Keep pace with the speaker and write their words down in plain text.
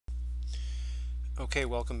Okay,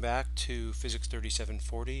 welcome back to Physics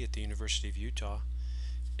 3740 at the University of Utah,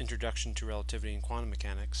 Introduction to Relativity and Quantum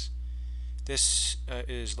Mechanics. This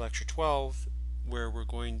is Lecture 12, where we're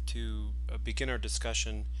going to begin our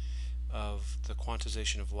discussion of the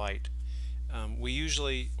quantization of light. We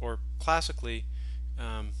usually, or classically,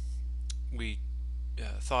 we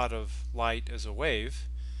thought of light as a wave,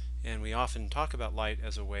 and we often talk about light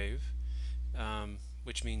as a wave,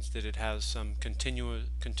 which means that it has some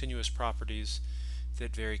continuous properties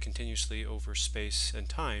that vary continuously over space and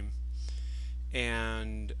time.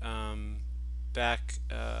 And back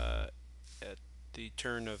at the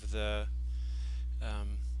turn of the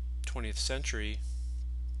 20th century,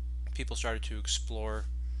 people started to explore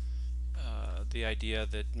the idea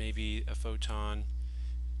that maybe a photon,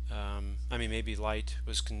 maybe light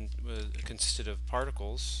was consisted of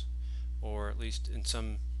particles, or at least in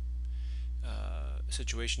some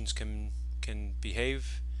situations can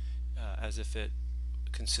behave as if it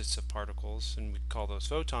consists of particles, and we call those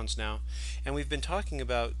photons now. And we've been talking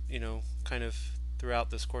about, kind of throughout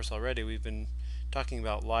this course already, we've been talking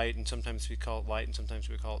about light, and sometimes we call it light and sometimes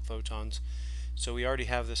we call it photons. So we already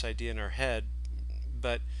have this idea in our head,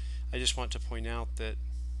 but I just want to point out that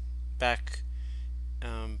back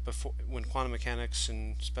before, when quantum mechanics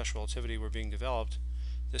and special relativity were being developed,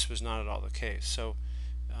 this was not at all the case. So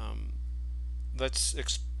let's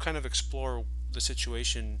kind of explore the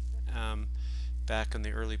situation back in the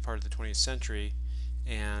early part of the 20th century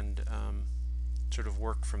and sort of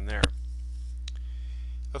work from there.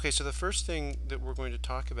 Okay, so the first thing that we're going to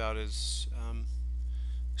talk about is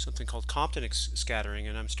something called Compton scattering,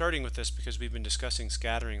 and I'm starting with this because we've been discussing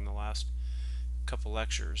scattering in the last couple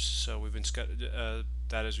lectures. So we've been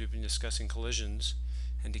we've been discussing collisions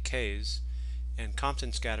and decays, and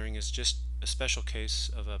Compton scattering is just a special case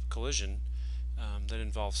of a collision that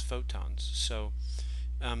involves photons. So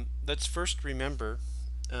let's first remember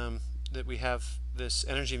that we have this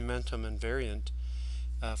energy momentum invariant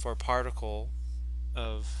for a particle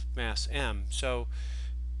of mass m. So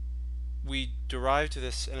we derived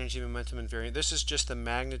this energy momentum invariant. This is just the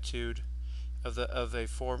magnitude of the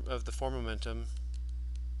form momentum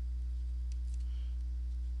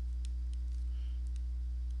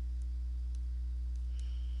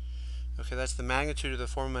Okay, that's the magnitude of the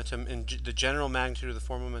form momentum, and the general magnitude of the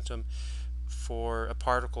form momentum for a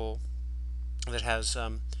particle that has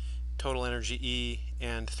total energy E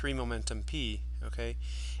and 3 momentum P. Okay,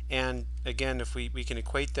 and again, if we can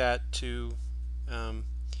equate that to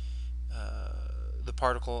the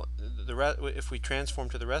particle, if we transform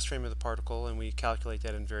to the rest frame of the particle and we calculate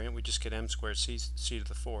that invariant, we just get m squared c to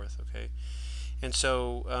the fourth. Okay, and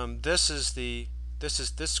so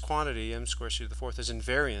this quantity m squared c to the fourth is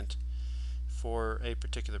invariant for a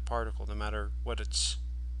particular particle, no matter what its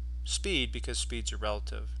speed, because speeds are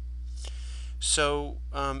relative. So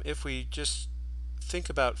if we just think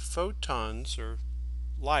about photons or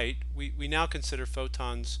light, we now consider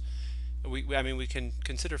photons. We can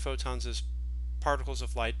consider photons as particles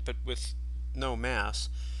of light, but with no mass.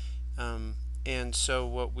 And so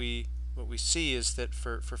what we see is that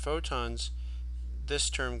for photons,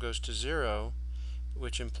 this term goes to 0,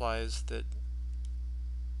 which implies that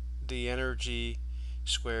the energy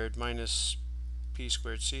squared minus p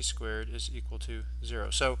squared c squared is equal to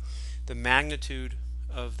 0. So the magnitude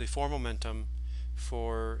of the form momentum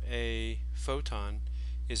for a photon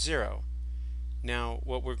is 0. Now,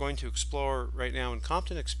 what we're going to explore right now in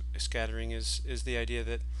Compton scattering is the idea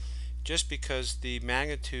that just because the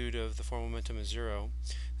magnitude of the form momentum is 0,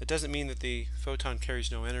 that doesn't mean that the photon carries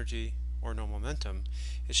no energy or no momentum.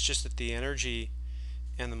 It's just that the energy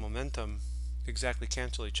and the momentum exactly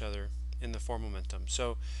cancel each other in the form momentum,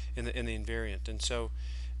 so in the invariant. And so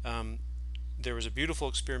there was a beautiful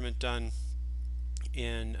experiment done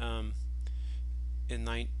in the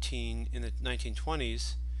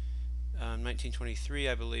 1920s, 1923,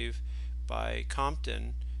 I believe, by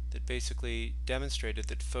Compton, that basically demonstrated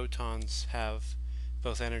that photons have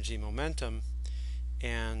both energy and momentum,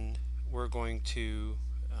 and we're going to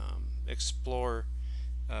explore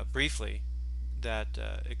briefly that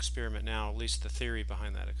experiment now, at least the theory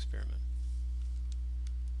behind that experiment.